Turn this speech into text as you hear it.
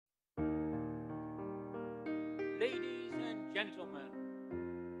gentlemen,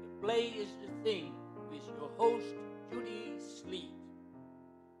 the play is The Thing with your host, Judy Sleed.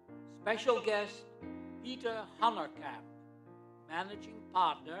 Special guest, Peter Honerkamp, managing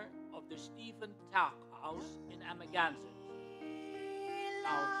partner of the Stephen Talkhouse in Amagansett.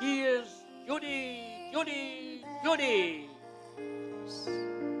 Now here's Judy.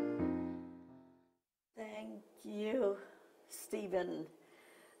 Thank you, Stephen,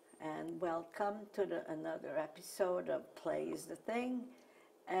 and welcome to another episode of Play is the Thing.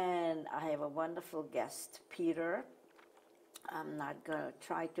 And I have a wonderful guest, Peter. I'm not going to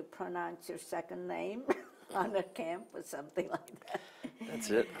try to pronounce your second name, Honerkamp or something like that. That's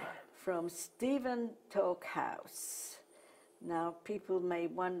it. From Stephen Talkhouse. Now, people may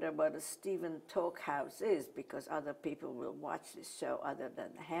wonder what a Stephen Talkhouse is because other people will watch this show other than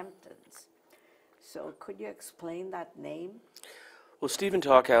the Hamptons. So could you explain that name? Well, Stephen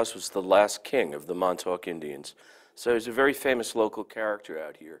Talkhouse was the last king of the Montauk Indians. So he's a very famous local character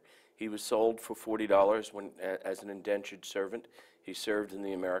out here. He was sold for $40 as an indentured servant. He served in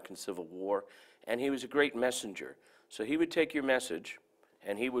the American Civil War, and he was a great messenger. So he would take your message,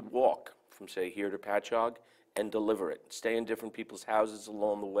 and he would walk from, say, here to Patchogue and deliver it, stay in different people's houses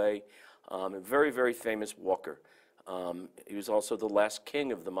along the way. A very, very famous walker. He was also the last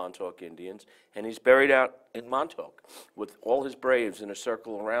king of the Montauk Indians, and he's buried out in Montauk with all his braves in a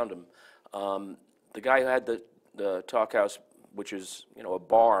circle around him. The guy who had the Talkhouse, which is a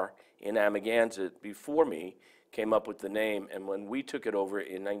bar in Amagansett before me, came up with the name, and when we took it over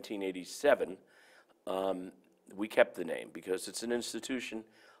in 1987, we kept the name because it's an institution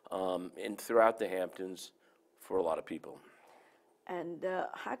throughout the Hamptons for a lot of people. And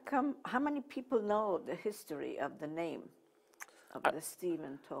how many people know the history of the name of the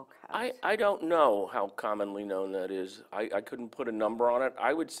Stephen Talkhouse? I don't know how commonly known that is. I couldn't put a number on it.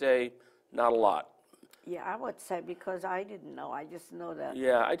 I would say not a lot. Yeah, I would say because I didn't know. I just know that.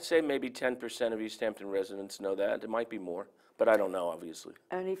 Yeah, I'd say maybe 10% of East Hampton residents know that. It might be more, but I don't know, obviously.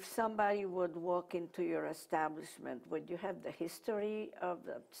 And if somebody would walk into your establishment, would you have the history of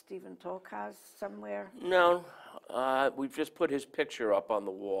the Stephen Talkhouse somewhere? No, we've just put his picture up on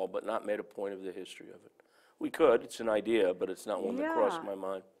the wall, but not made a point of the history of it. We could. It's an idea, but it's not one that crossed my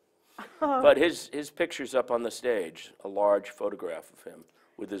mind. But his picture's up on the stage, a large photograph of him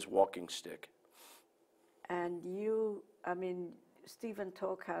with his walking stick. And Stephen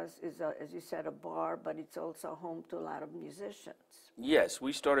Talkhouse is, as you said, a bar, but it's also home to a lot of musicians. Yes,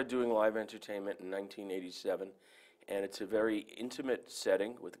 we started doing live entertainment in 1987, and it's a very intimate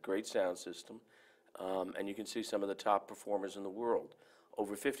setting with a great sound system, and you can see some of the top performers in the world.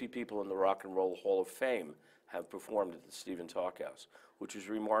 Over 50 people in the Rock and Roll Hall of Fame have performed at the Stephen Talkhouse, which is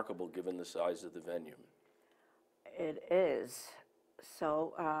remarkable given the size of the venue. It is.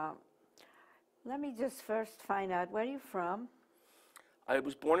 So let me just first find out, where are you from? I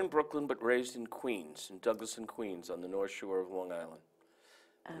was born in Brooklyn but raised in Queens, in Douglas and Queens, on the North Shore of Long Island.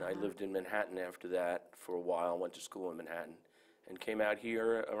 And I lived in Manhattan after that for a while, went to school in Manhattan, and came out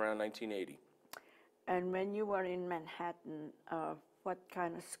here around 1980. And when you were in Manhattan, what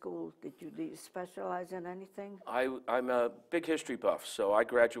kind of school did you do? You specialize in anything? I'm a big history buff, so I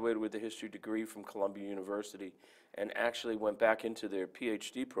graduated with a history degree from Columbia University and actually went back into their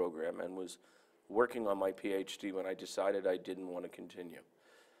PhD program and was working on my PhD when I decided I didn't want to continue.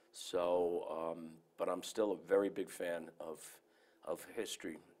 So, but I'm still a very big fan of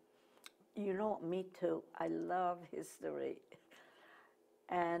history. You know, me too. I love history.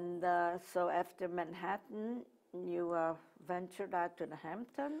 And so after Manhattan, you ventured out to the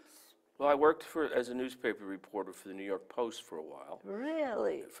Hamptons? Well, I worked as a newspaper reporter for the New York Post for a while.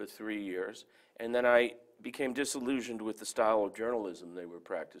 Really? For 3 years. And then I became disillusioned with the style of journalism they were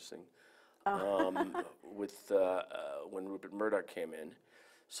practicing. When Rupert Murdoch came in.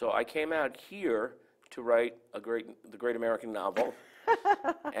 So I came out here to write the great American novel,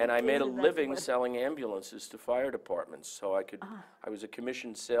 and I made a living selling ambulances to fire departments. So I was a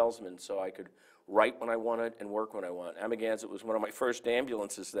commissioned salesman, so I could write when I wanted and work when I wanted. Amagansett was one of my first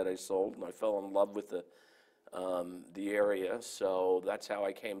ambulances that I sold, and I fell in love with the area, so that's how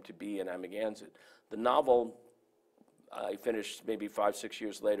I came to be in Amagansett. The novel I finished maybe 5-6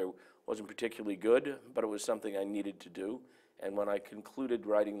 years later. Wasn't particularly good, but it was something I needed to do. And when I concluded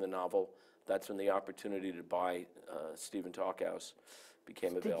writing the novel, that's when the opportunity to buy Stephen Talkhouse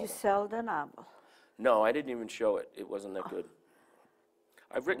became available. Did you sell the novel? No, I didn't even show it. It wasn't that good.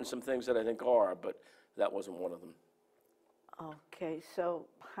 I've written some things that I think are, but that wasn't one of them. Okay, so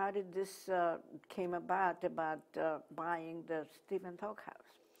how did this came about buying the Stephen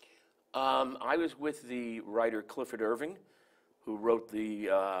Talkhouse? I was with the writer Clifford Irving, who wrote the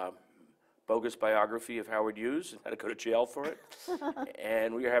bogus biography of Howard Hughes and had to go to jail for it.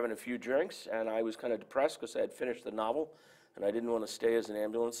 And we were having a few drinks, and I was kind of depressed because I had finished the novel, and I didn't want to stay as an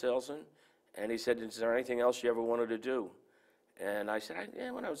ambulance salesman. And he said, "Is there anything else you ever wanted to do?" And I said,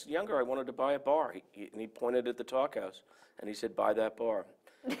 "Yeah, when I was younger, I wanted to buy a bar." And he pointed at the Talkhouse, and he said, "Buy that bar."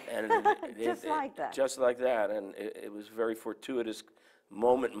 And Just like that. Just like that. And it was a very fortuitous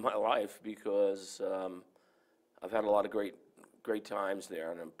moment in my life because I've had a lot of great times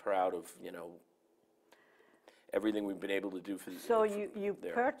there, and I'm proud of, everything we've been able to do for So you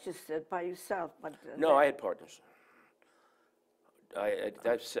purchased it by yourself? But No, I had partners. I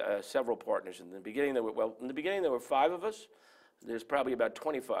had several partners. In the beginning, there were 5 of us. There's probably about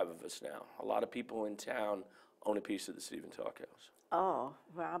 25 of us now. A lot of people in town own a piece of the Stephen Talkhouse. Oh,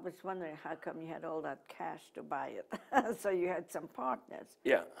 well, I was wondering how come you had all that cash to buy it. So you had some partners.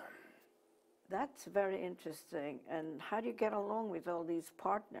 Yeah. That's very interesting. And how do you get along with all these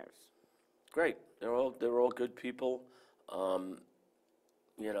partners? Great. They're all good people. The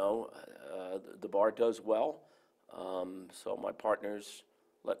bar does well. So my partners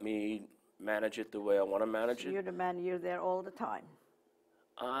let me manage it the way I want to manage it. You're the man, you're there all the time.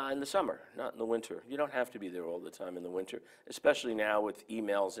 In the summer, not in the winter. You don't have to be there all the time in the winter, especially now with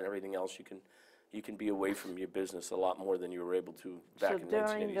emails and everything else. You can be away from your business a lot more than you were able to back in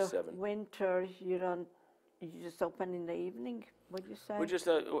 1987. So during the winter, you just open in the evening, would you say? We just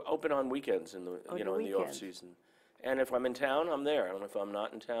open on weekends in the in the off season. And if I'm in town, I'm there. And if I'm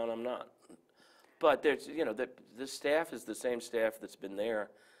not in town, I'm not. But there's the staff is the same staff that's been there.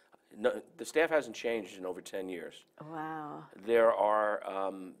 No, the staff hasn't changed in over 10 years. Wow. There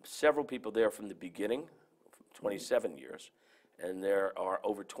are several people there from the beginning, 27 years, and there are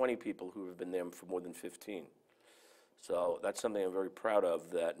over 20 people who have been there for more than 15. So that's something I'm very proud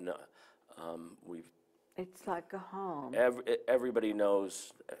of, that we've... It's like a home. Everybody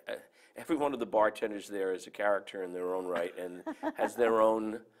knows, every one of the bartenders there is a character in their own right and has their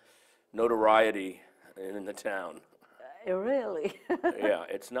own notoriety in the town. Really? Yeah,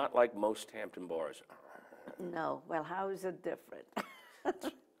 it's not like most Hampton bars. No. Well, how is it different?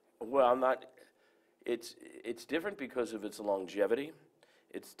 Well, it's different because of its longevity.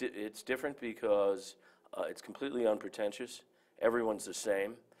 It's different because it's completely unpretentious. Everyone's the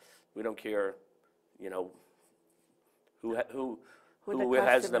same. We don't care, who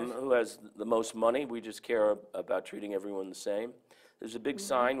has the most money. We just care about treating everyone the same. There's a big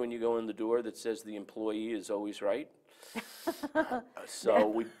sign when you go in the door that says the employee is always right. So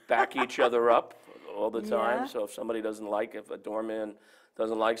we back each other up all the time. Yeah. So if a doorman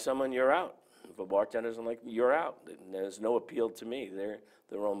doesn't like someone, you're out. If a bartender doesn't like me, you're out. There's no appeal to me. They're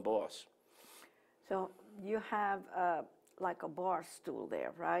their own boss. So you have like a bar stool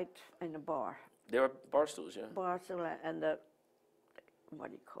there, right? In the bar. There are bar stools, yeah. Bar stool and what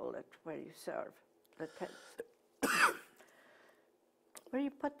do you call it, where you serve? Where you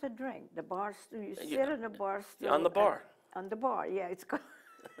put the drink, the bar stool. You sit on the bar stool. On the bar. On the bar, yeah. It's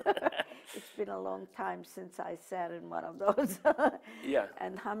been a long time since I sat in one of those. Yeah.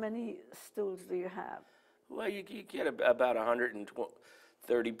 And how many stools do you have? Well, you get about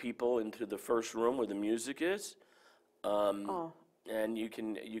 130 people into the first room where the music is. And you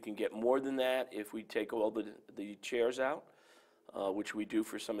can get more than that if we take all the chairs out, which we do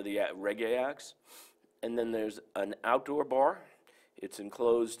for some of the reggae acts. And then there's an outdoor bar. It's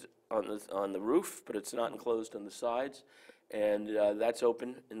enclosed on the roof, but it's not enclosed on the sides, and that's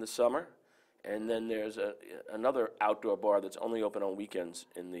open in the summer. And then there's another outdoor bar that's only open on weekends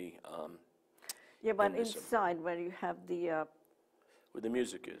in the yeah, but inside where you have the where the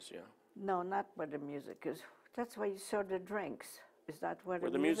music is, yeah. No, not where the music is. That's where you serve the drinks. Is that where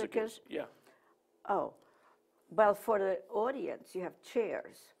the music is? Yeah. Oh, well, for the audience you have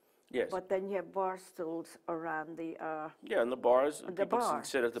chairs. Yes. But then you have bar stools around the yeah, and the bars. the People bar.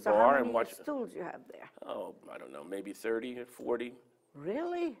 sit at the So bar how and watch. many stools you have there? Oh, I don't know, maybe 30 or 40.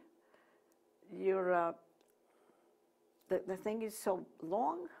 Really? You're the thing is so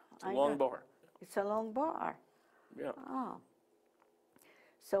long. It's a long bar. It's a long bar. Yeah. Oh.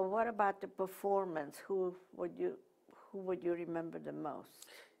 So what about the performance? Who would you remember the most?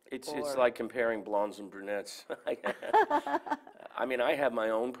 It's like comparing blondes and brunettes. I mean, I have my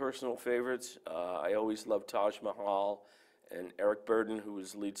own personal favorites. I always loved Taj Mahal and Eric Burden, who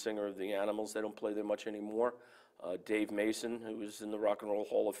was lead singer of the Animals. They don't play there much anymore. Dave Mason, who was in the Rock and Roll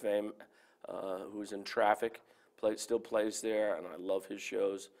Hall of Fame, who was in Traffic, still plays there, and I love his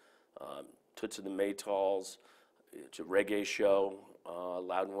shows. Toots and the Maytals. It's a reggae show.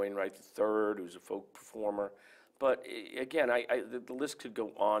 Loudon Wainwright III, who's a folk performer. But again, the list could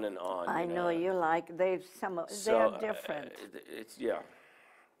go on and on. I know you like they're different. It's yeah.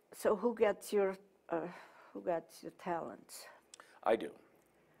 So who gets your talents? I do.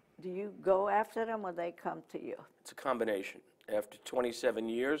 Do you go after them or they come to you? It's a combination. After 27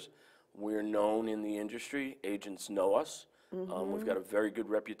 years, we're known in the industry. Agents know us. We've got a very good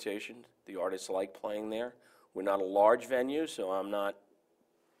reputation. The artists like playing there. We're not a large venue, so I'm not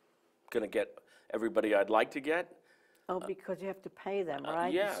going to get everybody I'd like to get. Oh, because you have to pay them,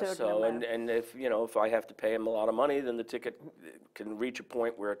 right? Yeah, A certain so, amount. and if, you know, if I have to pay them a lot of money, then the ticket can reach a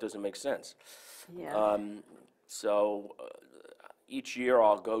point where it doesn't make sense. Yeah. So each year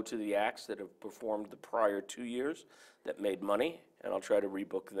I'll go to the acts that have performed the prior 2 years that made money, and I'll try to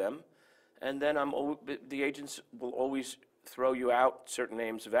rebook them. And then the agents will always throw you out certain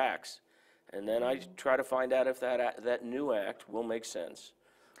names of acts. And then I try to find out if that new act will make sense.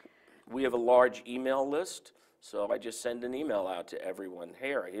 We have a large email list, so I just send an email out to everyone.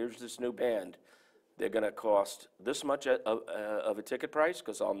 Here's this new band. They're going to cost this much of a ticket price,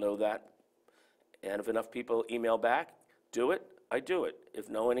 because I'll know that. And if enough people email back, do it, I do it. If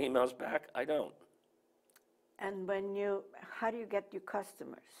no one emails back, I don't. And how do you get your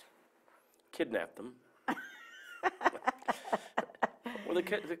customers? Kidnap them. Well,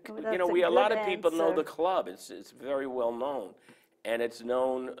 Well, you know, that's a a lot good of people know answer. the club. It's very well known, and it's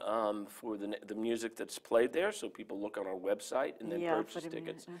known for the music that's played there. So people look on our website and then Yeah, for purchase the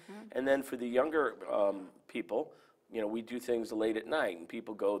tickets. music, And then for the younger people, you know, we do things late at night, and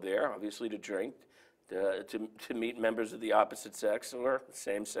people go there obviously to drink, to meet members of the opposite sex or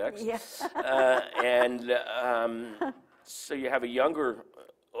same sex. Yeah. And so you have a younger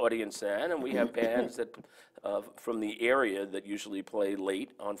audience then, and we have bands that from the area that usually play late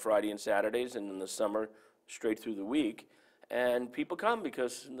on Friday and Saturdays, and in the summer straight through the week. And people come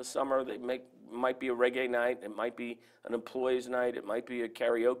because in the summer might be a reggae night, it might be an employees night, it might be a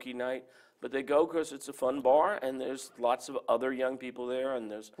karaoke night, but they go because it's a fun bar, and there's lots of other young people there,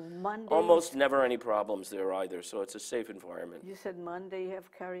 and there's Mondays, almost never any problems there either, so it's a safe environment. you said Monday you have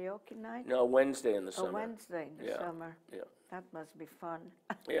karaoke night? No, Wednesday in the Oh, summer. Wednesday in the Yeah. summer. Yeah, That must be fun.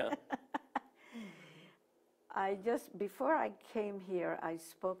 yeah. Before I came here, I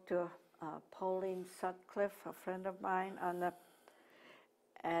spoke to Pauline Sutcliffe, a friend of mine,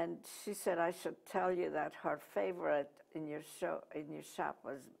 and she said I should tell you that her favorite in your shop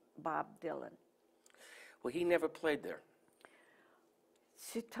was Bob Dylan. Well, he never played there.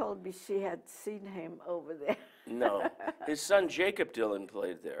 She told me she had seen him over there. No. His son Jacob Dylan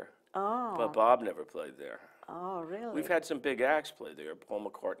played there, Oh, but Bob never played there. oh, really? We've had some big acts play there. Paul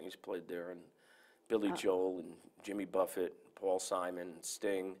McCartney's played there, and Billy Joel, and Jimmy Buffett, Paul Simon,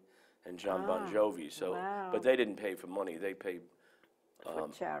 Sting, and John Bon Jovi. So, wow. but they didn't pay for money. They paid For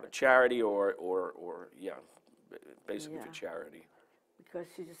charity. charity or yeah, basically Yeah. for charity. Because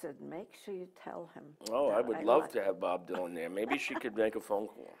she just said, make sure you tell him. Oh, I that would I love like-" to have Bob Dylan there. Maybe she could make a phone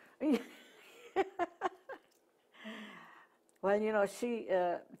call. Well, you know,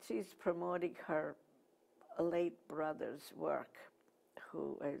 she's promoting her late brother's work,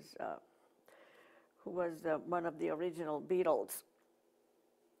 who was one of the original Beatles,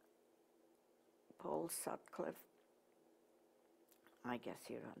 Paul Sutcliffe. I guess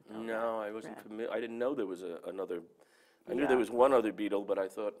you don't know. No, I wasn't Right. familiar. I didn't know there was another. I knew Yeah. there was one other Beatle, but I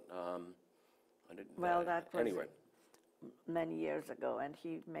thought I didn't. Well, that was anyway. many years ago, and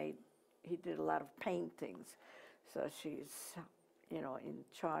he did a lot of paintings, so she's, you know, in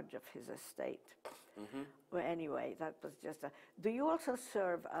charge of his estate. Mm-hmm. Well, anyway, that was just a. Do you also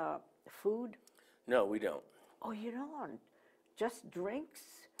serve food? No, we don't. Oh, you don't. Just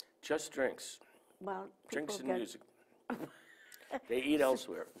drinks? Just drinks. Well, Drinks and people music. They eat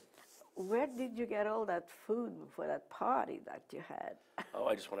elsewhere. Where did you get all that food for that party that you had? Oh,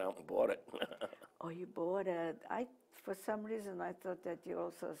 I just went out and bought it. Oh, you bought it. For some reason, I thought that you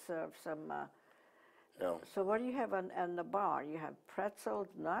also served some. No. So what do you have on the bar? You have pretzels,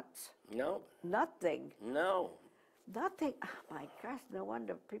 nuts? No. Nothing. No. Nothing. Oh my gosh! No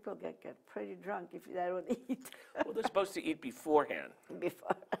wonder people get pretty drunk if they don't eat Well, they're supposed to eat beforehand.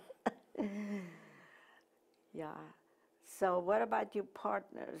 before. Yeah. So what about your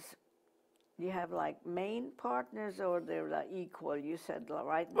partners? You have like main partners, or they're like equal? You said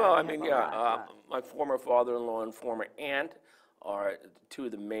right now. Well, I you mean, have a yeah. lot. My former father-in-law and former aunt are two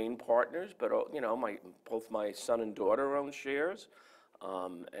of the main partners, but you know, both my son and daughter own shares,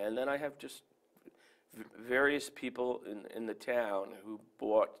 and then I have just various people in the town who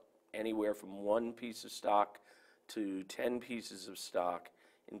bought anywhere from 1 piece of stock to 10 pieces of stock,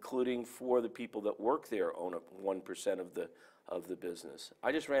 including 4 of the people that work there own 1% of the business.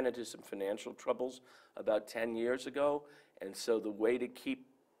 I just ran into some financial troubles about 10 years ago, and so the way to keep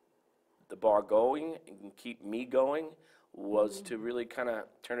the bar going and keep me going was to really kind of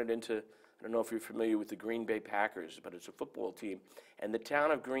turn it into, I don't know if you're familiar with the Green Bay Packers, but it's a football team, and the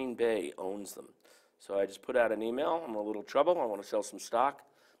town of Green Bay owns them. So I just put out an email. I'm in a little trouble. I want to sell some stock.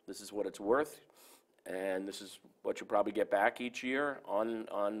 This is what it's worth, and this is what you'll probably get back each year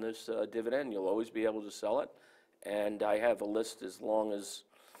on this dividend. You'll always be able to sell it. And I have a list as long as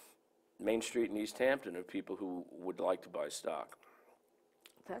Main Street in East Hampton of people who would like to buy stock.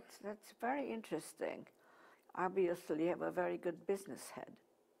 That's very interesting. Obviously, you have a very good business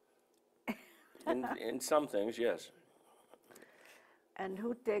head. In some things, yes. And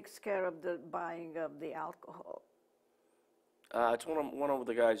who takes care of the buying of the alcohol? It's one of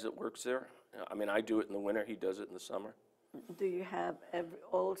the guys that works there. I mean, I do it in the winter. He does it in the summer. Do you have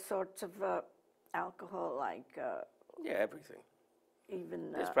all sorts of alcohol, like Yeah, everything.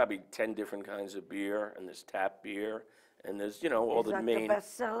 even? There's probably 10 different kinds of beer, and there's tap beer, and there's, all the main. Is that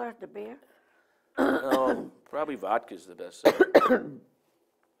the bestseller, the beer? No, probably vodka's the best seller.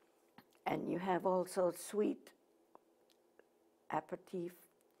 And you have also sweet aperitif.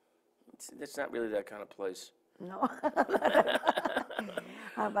 It's not really that kind of place. No.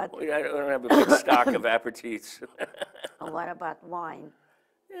 How about We don't have a big stock of aperitifs. what about wine?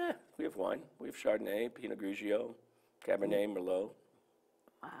 Yeah, we have wine. We have Chardonnay, Pinot Grigio, Cabernet, Merlot.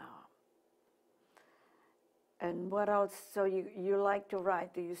 Wow. And what else? So you like to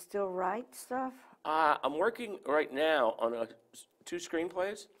write? Do you still write stuff? I'm working right now on two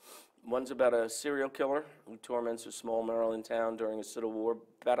screenplays. One's about a serial killer who torments a small Maryland town during a Civil War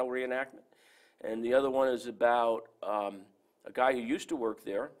battle reenactment. And the other one is about a guy who used to work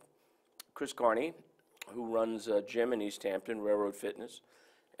there, Chris Carney, who runs a gym in East Hampton, Railroad Fitness.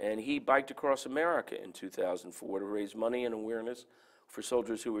 And he biked across America in 2004 to raise money and awareness for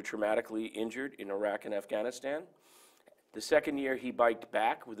soldiers who were traumatically injured in Iraq and Afghanistan. The second year, he biked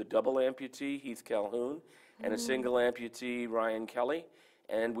back with a double amputee, Heath Calhoun, and a single amputee, Ryan Kelly.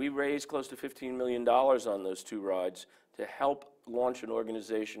 And we raised close to $15 million on those two rides to help launch an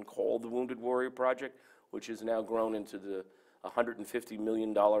organization called the Wounded Warrior Project, which has now grown into the $150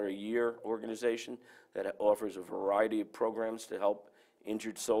 million a year organization that offers a variety of programs to help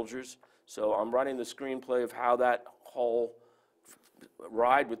injured soldiers. So I'm writing the screenplay of how that whole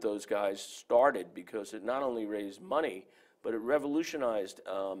ride with those guys started, because it not only raised money, but it revolutionized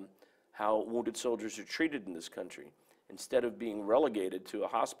how wounded soldiers are treated in this country. Instead of being relegated to a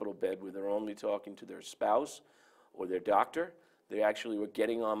hospital bed where they're only talking to their spouse or their doctor, they actually were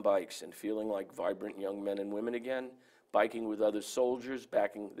getting on bikes and feeling like vibrant young men and women again, biking with other soldiers,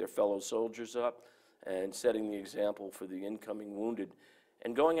 backing their fellow soldiers up, and setting the example for the incoming wounded,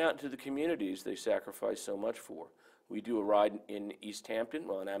 and going out into the communities they sacrifice so much for. We do a ride in East Hampton,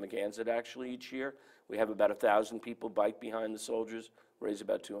 well, in Amagansett actually, each year. We have about 1,000 people bike behind the soldiers, raise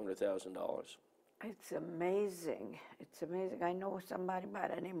about $200,000. It's amazing. It's amazing. I know somebody by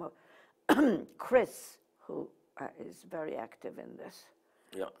the name of Chris, who is very active in this.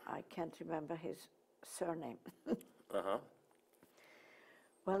 Yeah. I can't remember his surname. Uh-huh.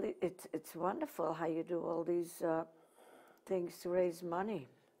 Well, it's wonderful how you do all these things to raise money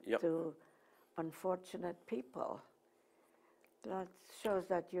to unfortunate people. That shows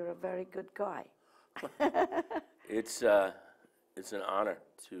that you're a very good guy. It's an honor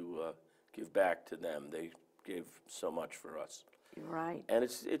to give back to them. They gave so much for us. Right. And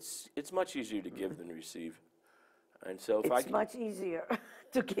it's much easier to give than receive. And so if it's much easier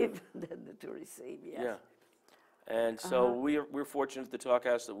to give than to receive, yes. Yeah. And so we're fortunate at the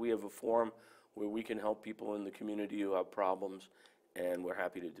Talkhouse that we have a forum where we can help people in the community who have problems, and we're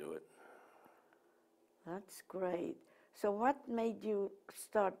happy to do it. That's great. So what made you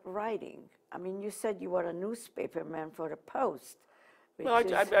start writing? I mean, you said you were a newspaperman for the Post. Well,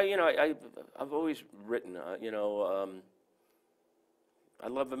 I've always written. I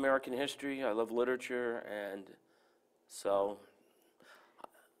love American history. I love literature, and so.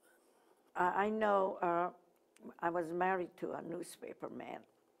 I know. I was married to a newspaperman,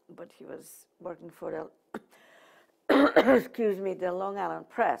 but he was working for the, excuse me, the Long Island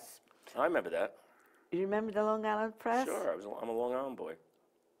Press. I remember that. You remember the Long Island Press? Sure, I'm a Long Island boy.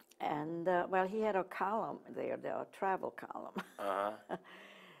 And, well, he had a column there, a travel column. Uh-huh.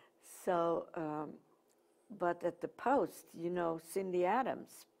 So, but at the Post, Cindy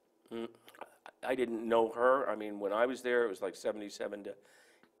Adams. I didn't know her. I mean, when I was there, it was like 77 to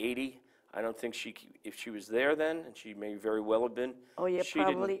 80. I don't think if she was there then, and she may very well have been. Oh, yeah,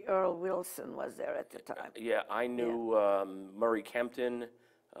 probably Earl Wilson was there at the time. Yeah, I knew Murray Kempton,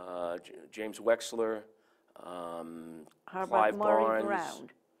 James Wexler, How Clive about Murray Barnes. Brown?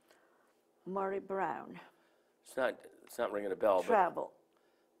 Murray Brown. It's not ringing a bell. Travel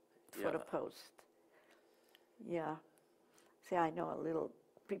but, for the Post. Yeah. See, I know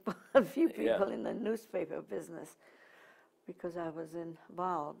a few people Yeah. in the newspaper business because I was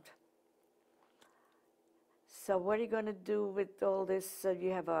involved. So what are you going to do with all this? So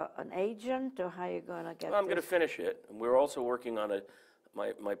you have an agent, or how are you going to get Well, I'm going to this? finish it. And we're also working on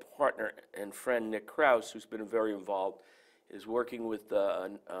my partner and friend Nick Krause, who's been very involved, is working with a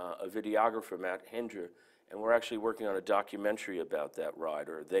videographer, Matt Hinder, and we're actually working on a documentary about that ride,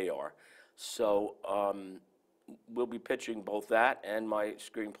 or they are. So we'll be pitching both that and my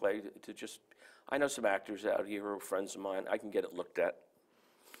screenplay to just, I know some actors out here who are friends of mine. I can get it looked at.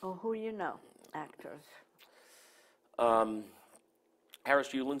 Oh, who you know, actors?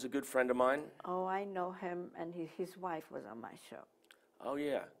 Harris Yulin's a good friend of mine. Oh, I know him, and his wife was on my show. Oh,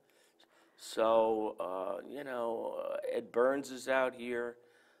 yeah. So, Ed Burns is out here.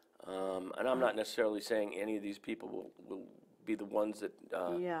 And I'm not necessarily saying any of these people will be the ones that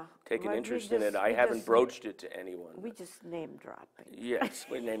Yeah. take an Well, we interest in just- it. I we haven't just- broached it to anyone. We just name dropping. Yes,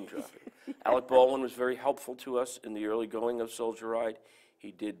 we name dropping. Alec Baldwin was very helpful to us in the early going of Soldier Ride.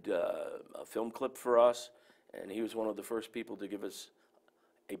 He did a film clip for us, and he was one of the first people to give us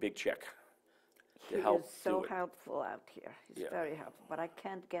a big check to He help is so do it. helpful out here. He's Yeah. very helpful, but I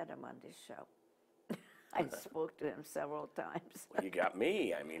can't get him on this show. I spoke to him several times. Well, you got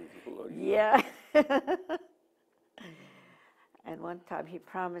me. I mean, who are you? Yeah. And one time he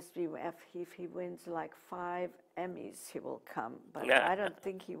promised me if he wins like 5 Emmys, he will come. But I don't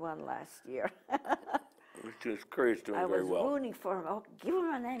think he won last year. Which is Curry's doing I very was well. rooting for him. Oh, give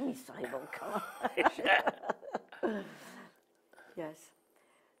him an Emmy so he will come. Yes.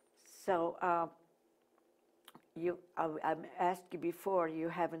 So I asked you before, you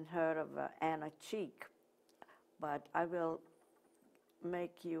haven't heard of Anna Cheek, but I will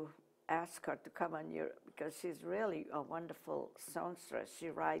make you ask her to come on because she's really a wonderful songstress. She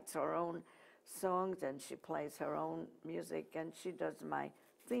writes her own songs and she plays her own music, and she does my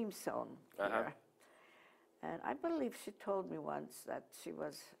theme song here. And I believe she told me once that she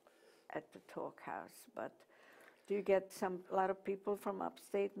was at the Talkhouse, but do you get a lot of people from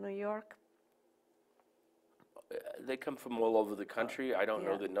upstate New York? They come from all over the country. I don't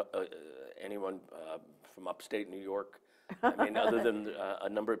know Yeah. that anyone from upstate New York. I mean, other than a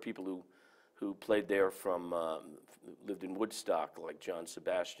number of people who played there from, lived in Woodstock, like John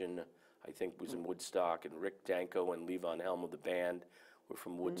Sebastian, I think was in Woodstock, and Rick Danko and Levon Helm of the band were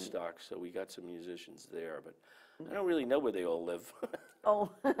from Woodstock, so we got some musicians there, but I don't really know where they all live.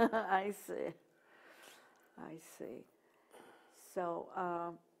 Oh, I see. I see. So,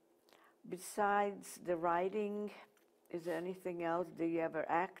 besides the writing, is there anything else? Do you ever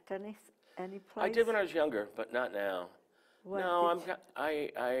act any place? I did when I was younger, but not now. What No, did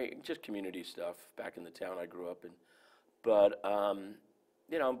I just community stuff back in the town I grew up in. But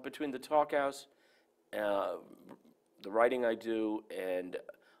between the Talkhouse, the writing I do, and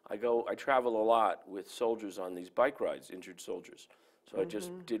I travel a lot with soldiers on these bike rides, injured soldiers. So I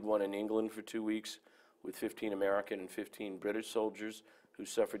just did one in England for 2 weeks with 15 American and 15 British soldiers who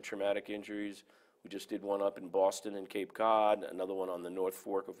suffered traumatic injuries. We just did one up in Boston and Cape Cod, another one on the North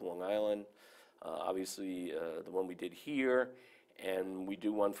Fork of Long Island. Obviously, the one we did here, and we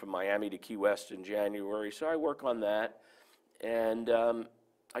do one from Miami to Key West in January. So I work on that, and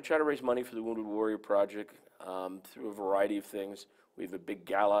I try to raise money for the Wounded Warrior Project through a variety of things. We have a big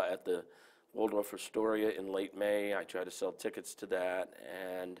gala at the Waldorf Astoria in late May. I try to sell tickets to that,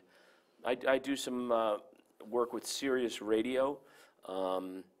 and I do some work with Sirius Radio.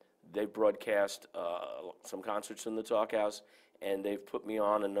 They broadcast some concerts in the Talkhouse, and they've put me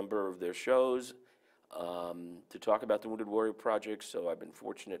on a number of their shows to talk about the Wounded Warrior Project, so I've been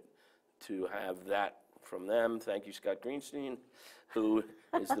fortunate to have that from them. Thank you, Scott Greenstein, who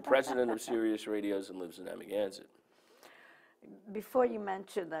is the president of Sirius Radios and lives in Amagansett. Before you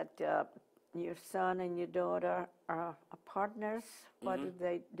mentioned that your son and your daughter are partners, what do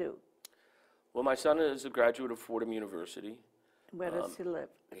they do? Well, my son is a graduate of Fordham University. Where does he live?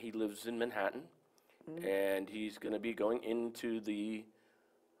 He lives in Manhattan, and he's going to be going into the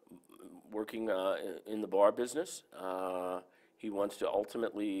working in the bar business. He wants to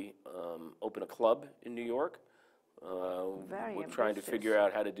ultimately open a club in New York. Very We're trying to ambitious. figure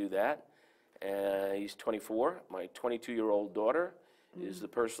out how to do that. He's 24. My 22-year-old daughter is the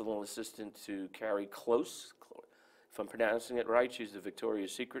personal assistant to Carrie Close. If I'm pronouncing it right, she's the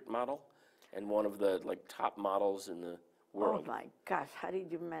Victoria's Secret model and one of the top models in the world. Oh my gosh, how did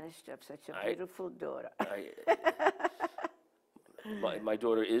you manage to have such a beautiful daughter? My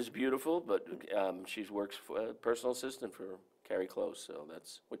daughter is beautiful, but she works for personal assistant for Carrie Close, so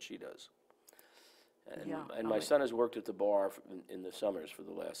that's what she does. And my son has worked at the bar in the summers for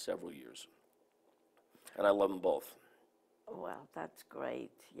the last several years, and I love them both. Well, that's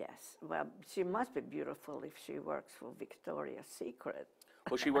great, yes. Well, she must be beautiful if she works for Victoria's Secret.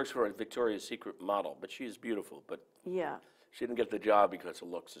 Well, she works for a Victoria's Secret model, but she is beautiful. But Yeah, she didn't get the job because of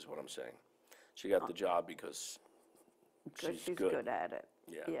looks, is what I'm saying. She got the job because because she's she's good. good at it.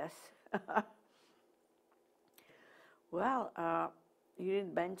 Yeah. Yes. Well, you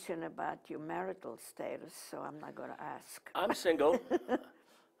didn't mention about your marital status, so I'm not going to ask. I'm single.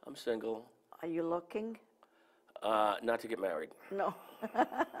 I'm single. Are you looking? Not to get married. No.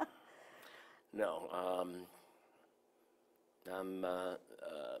 No.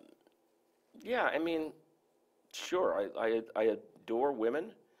 Yeah, I mean, sure, I adore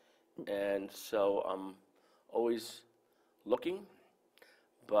women, and so I'm always looking,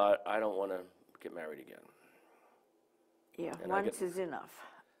 but I don't want to get married again. Yeah, And I once is enough.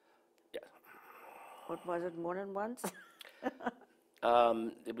 Yeah. What was it, more than once?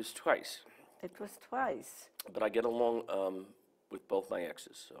 It was twice, It was twice. but I get along with both my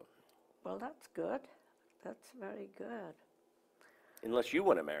exes, so Well, that's good. That's very good. unless you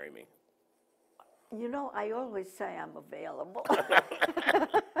want to marry me. You know, I always say I'm available.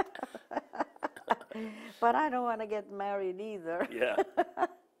 But I don't want to get married either. Yeah,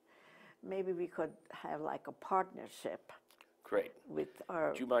 Maybe we could have like a partnership great. with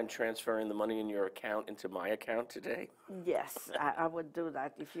our... Do you mind transferring the money in your account into my account today? Yes, I would do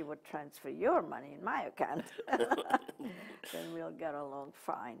that if you would transfer your money in my account. Then we'll get along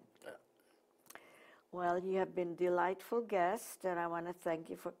fine. Well, you have been delightful guest, and I want to thank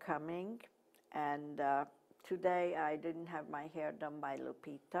you for coming. And today I didn't have my hair done by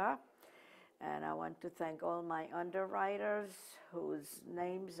Lupita. And I want to thank all my underwriters whose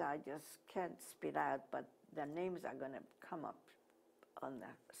names I just can't spit out, but their names are going to come up on the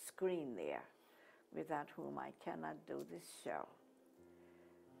screen there, without whom I cannot do this show.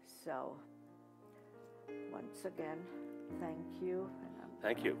 So, once again, thank you. And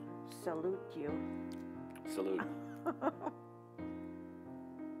Thank you. salute you. Salute.